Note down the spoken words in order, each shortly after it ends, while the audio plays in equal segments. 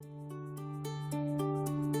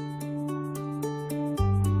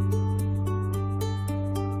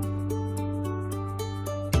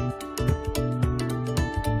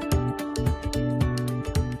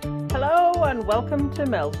welcome to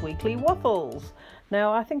Mel's Weekly Waffles.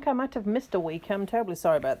 Now, I think I might have missed a week. I'm terribly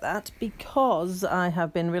sorry about that because I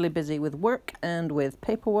have been really busy with work and with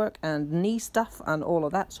paperwork and knee stuff and all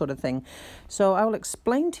of that sort of thing. So I will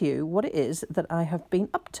explain to you what it is that I have been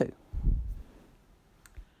up to.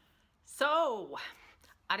 So,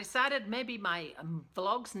 I decided maybe my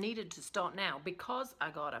vlogs needed to start now because I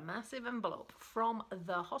got a massive envelope from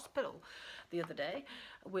the hospital the other day,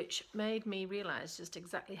 which made me realise just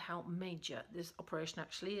exactly how major this operation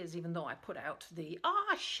actually is, even though I put out the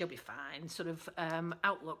she'll be fine sort of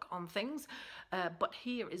outlook on things. But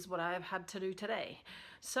here is what I've had to do today.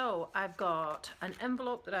 So I've got an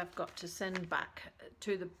envelope that I've got to send back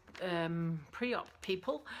to the pre-op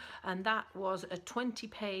people, and that was a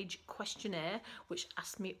 20-page questionnaire which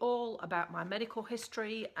asked me all about my medical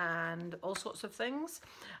history and all sorts of things.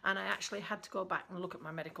 And I actually had to go back and look at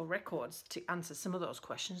my medical records to answer some of those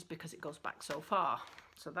questions because it goes back so far.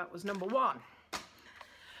 So that was number one.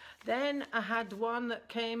 Then I had one that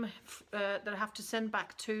came that I have to send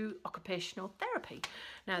back to occupational therapy.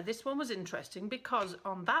 Now this one was interesting because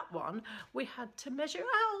on that one we had to measure a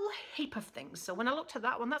whole heap of things. So when I looked at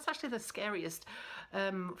that one, that's actually the scariest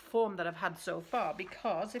form that I've had so far,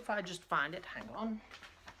 because if I just find it, hang on,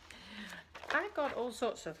 I got all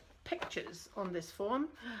sorts of pictures on this form,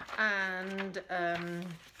 and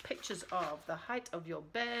pictures of the height of your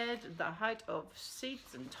bed, the height of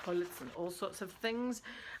seats and toilets and all sorts of things.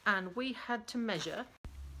 And we had to measure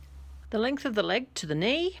the length of the leg to the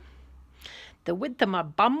knee, the width of my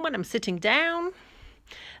bum when I'm sitting down,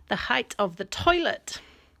 the height of the toilet,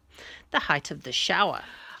 the height of the shower.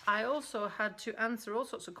 I also had to answer all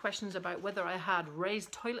sorts of questions about whether I had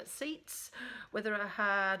raised toilet seats, whether I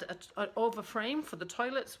had an overframe for the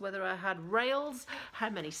toilets, whether I had rails, how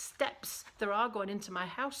many steps there are going into my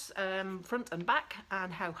house, front and back,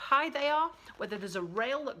 and how high they are, whether there's a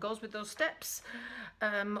rail that goes with those steps,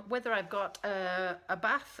 whether I've got a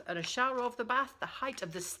bath and a shower over the bath, the height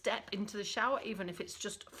of the step into the shower, even if it's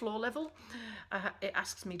just floor level. It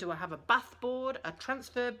asks me, do I have a bath board, a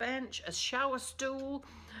transfer bench, a shower stool,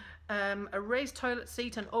 a raised toilet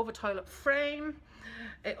seat and over toilet frame.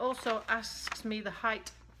 It also asks me the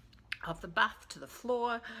height of the bath to the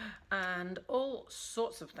floor and all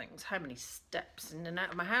sorts of things. How many steps in and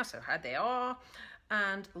out of my house, how high they are,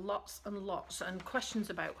 and lots and questions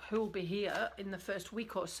about who will be here in the first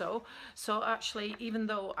week or so. So actually, even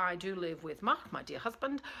though I do live with Mark, my dear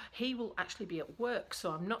husband, he will actually be at work,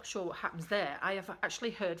 so I'm not sure what happens there. I have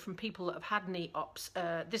actually heard from people that have had knee ops,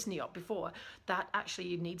 this knee op before, that actually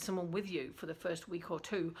you need someone with you for the first week or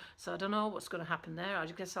two. So I don't know what's going to happen there. I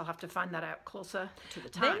guess I'll have to find that out closer to the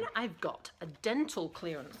time. Then I've got a dental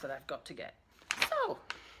clearance that I've got to get. So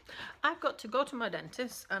I've got to go to my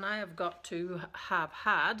dentist, and I have got to have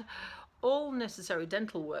had all necessary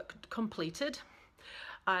dental work completed.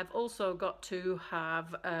 I've also got to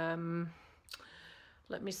have,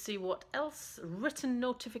 let me see what else, written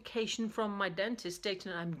notification from my dentist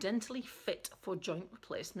stating I'm dentally fit for joint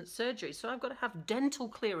replacement surgery. So I've got to have dental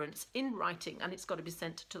clearance in writing, and it's got to be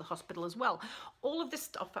sent to the hospital as well. All of this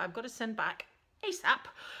stuff I've got to send back ASAP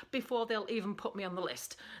before they'll even put me on the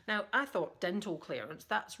list. Now, I thought dental clearance,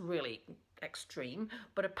 that's really extreme,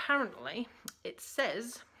 but apparently it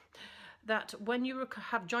says that when you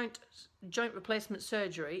have joint replacement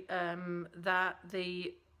surgery, that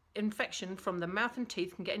the infection from the mouth and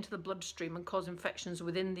teeth can get into the bloodstream and cause infections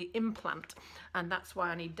within the implant, and that's why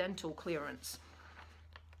I need dental clearance.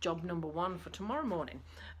 Job number one for tomorrow morning.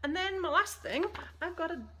 And then my last thing, I've got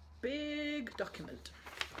a big document.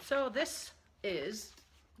 So this is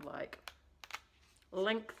like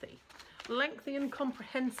lengthy and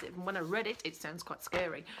comprehensive, and when I read it, it sounds quite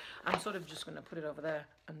scary. I'm sort of just going to put it over there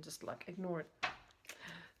and just like ignore it.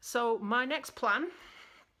 So my next plan,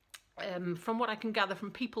 from what I can gather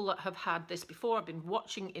from people that have had this before, I've been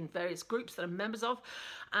watching in various groups that I'm members of,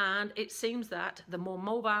 and it seems that the more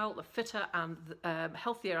mobile, the fitter and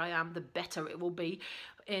healthier I am, the better it will be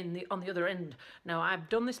on the other end. Now, I've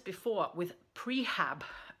done this before with prehab,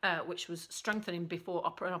 which was strengthening before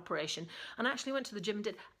an operation, and I actually went to the gym and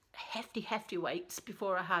did hefty weights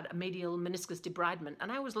before I had a medial meniscus debridement,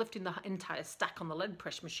 and I was lifting the entire stack on the leg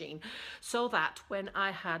press machine, so that when I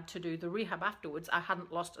had to do the rehab afterwards, I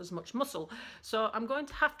hadn't lost as much muscle. So I'm going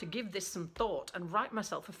to have to give this some thought and write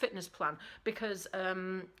myself a fitness plan, because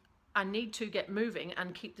I need to get moving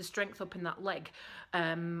and keep the strength up in that leg,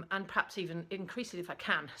 and perhaps even increase it if I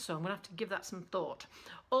can. So I'm going to have to give that some thought.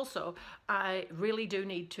 Also, I really do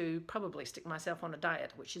need to probably stick myself on a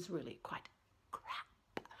diet, which is really quite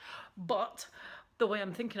crap. But the way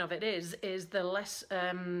I'm thinking of it is the less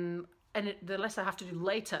the less I have to do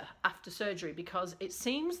later after surgery, because it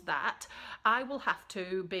seems that I will have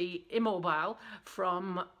to be immobile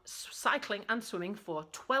from cycling and swimming for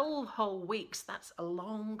 12 whole weeks. That's a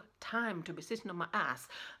long time to be sitting on my ass.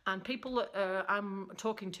 And people that I'm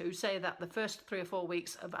talking to say that the first 3 or 4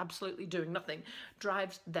 weeks of absolutely doing nothing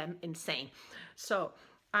drives them insane. So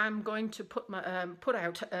I'm going to put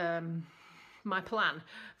out my plan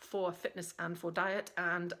for fitness and for diet,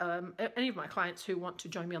 and any of my clients who want to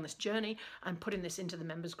join me on this journey. I'm putting this into the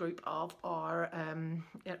members group of our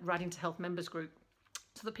Riding to Health members group,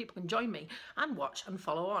 so that people can join me and watch and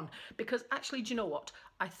follow on. Because actually, do you know what?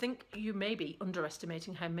 I think you may be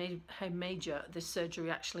underestimating how major this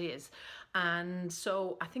surgery actually is. And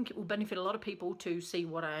so I think it will benefit a lot of people to see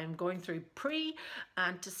what I'm going through pre,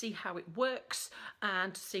 and to see how it works,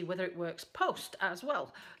 and to see whether it works post as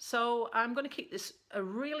well. So I'm going to keep this a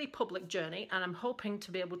really public journey, and I'm hoping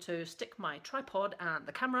to be able to stick my tripod and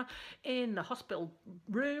the camera in the hospital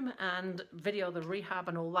room and video the rehab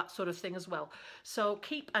and all that sort of thing as well. So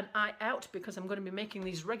keep an eye out, because I'm going to be making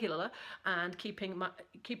these regular and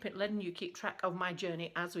letting you keep track of my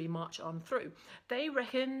journey as we march on through. They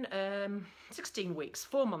reckon 16 weeks,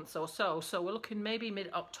 4 months or so. So we're looking maybe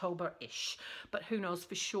mid-October-ish, but who knows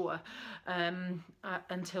for sure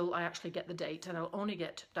until I actually get the date, and I'll only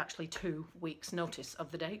get actually 2 weeks notice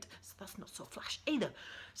of the date, so that's not so flash either.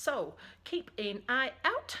 So keep an eye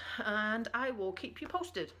out, and I will keep you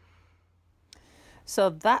posted.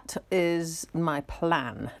 So that is my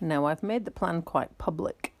plan. Now, I've made the plan quite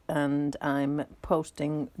public, and I'm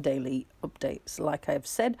posting daily updates like I've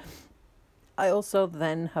said. I also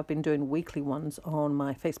then have been doing weekly ones on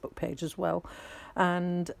my Facebook page as well,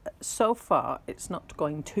 and so far it's not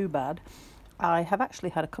going too bad. I have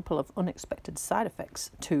actually had a couple of unexpected side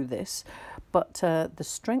effects to this, but the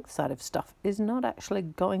strength side of stuff is not actually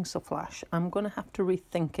going so flash. I'm going to have to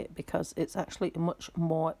rethink it, because it's actually much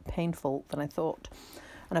more painful than I thought.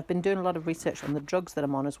 And I've been doing a lot of research on the drugs that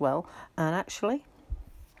I'm on as well, and actually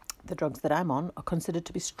the drugs that I'm on are considered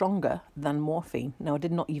to be stronger than morphine. Now, I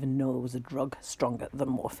did not even know there was a drug stronger than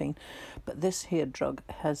morphine, but this here drug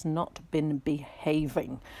has not been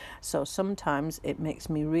behaving. So sometimes it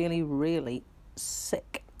makes me really, really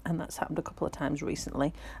sick, and that's happened a couple of times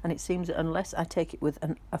recently. And it seems that unless I take it with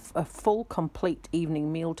a full, complete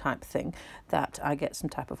evening meal type thing, that I get some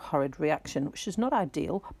type of horrid reaction, which is not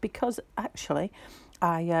ideal, because actually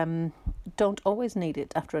I don't always need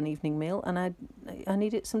it after an evening meal, and I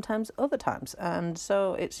need it sometimes other times, and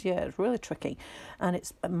so it's really tricky. And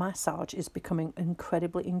massage is becoming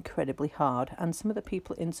incredibly hard, and some of the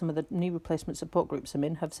people in some of the knee replacement support groups I'm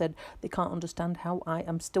in have said they can't understand how I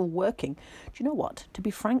am still working. Do you know what? To be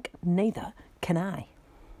frank, neither can I.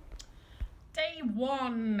 Day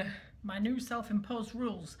 1, my new self-imposed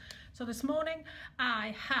rules. So this morning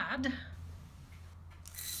I had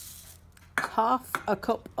half a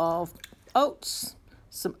cup of oats,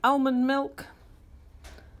 some almond milk,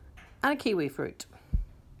 and a kiwi fruit.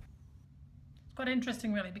 It's quite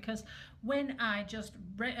interesting really, because when I just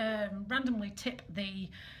randomly tip the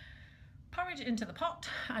porridge into the pot,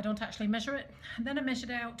 I don't actually measure it. And then I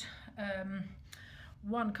measured out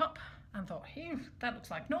 1 cup and thought, phew, that looks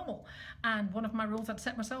like normal. And one of my rules I'd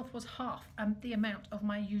set myself was half, and the amount of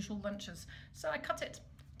my usual lunches. So I cut it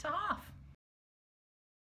to half.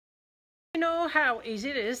 You know how easy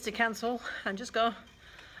it is to cancel and just go,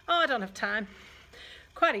 oh, I don't have time.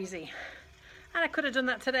 Quite easy. And I could have done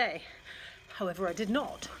that today. However, I did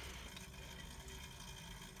not.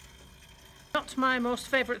 Not my most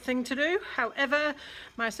favourite thing to do. However,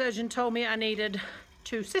 my surgeon told me I needed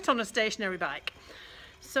to sit on a stationary bike.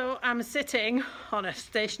 So I'm sitting on a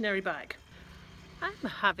stationary bike. I'm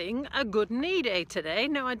having a good knee day today.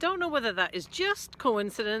 Now, I don't know whether that is just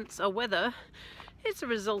coincidence or whether it's a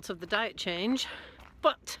result of the diet change,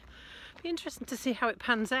 but it'll be interesting to see how it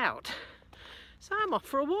pans out. So I'm off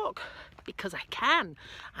for a walk, because I can,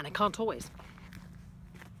 and I can't always.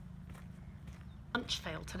 Lunch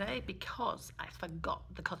failed today because I forgot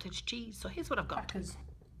the cottage cheese. So here's what I've got. Crackers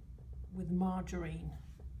with margarine.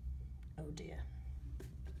 Oh dear.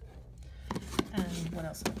 And what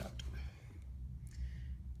else have I got?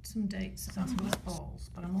 Some dates and some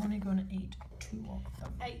balls, but I'm only going to eat 2 of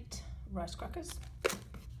them. 8 rice crackers.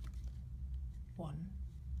 1.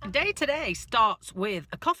 Day today starts with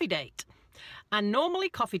a coffee date, and normally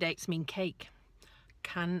coffee dates mean cake.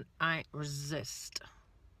 Can I resist?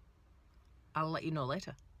 I'll let you know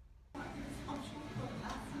later.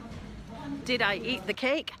 Did I eat the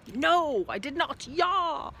cake? No, I did not.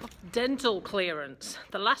 Yeah! Dental clearance.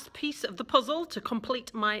 The last piece of the puzzle to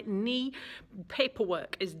complete my knee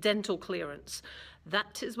paperwork is dental clearance.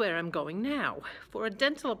 That is where I'm going now for a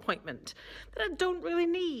dental appointment that I don't really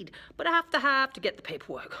need, but I have to get the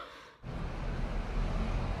paperwork.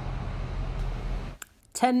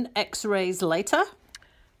 10 x-rays later.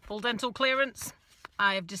 Full dental clearance.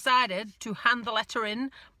 I have decided to hand the letter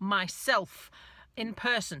in myself in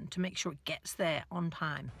person to make sure it gets there on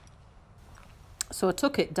time. So I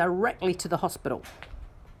took it directly to the hospital.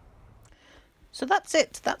 So that's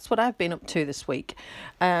it. That's what I've been up to this week.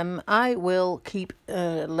 I will keep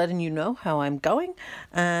letting you know how I'm going,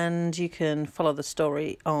 and you can follow the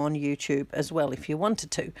story on YouTube as well if you wanted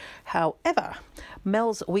to. However,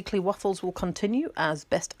 Mel's Weekly Waffles will continue as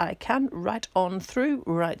best I can right through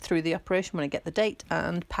the operation when I get the date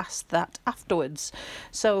and past that afterwards.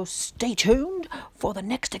 So stay tuned for the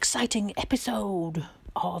next exciting episode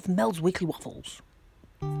of Mel's Weekly Waffles.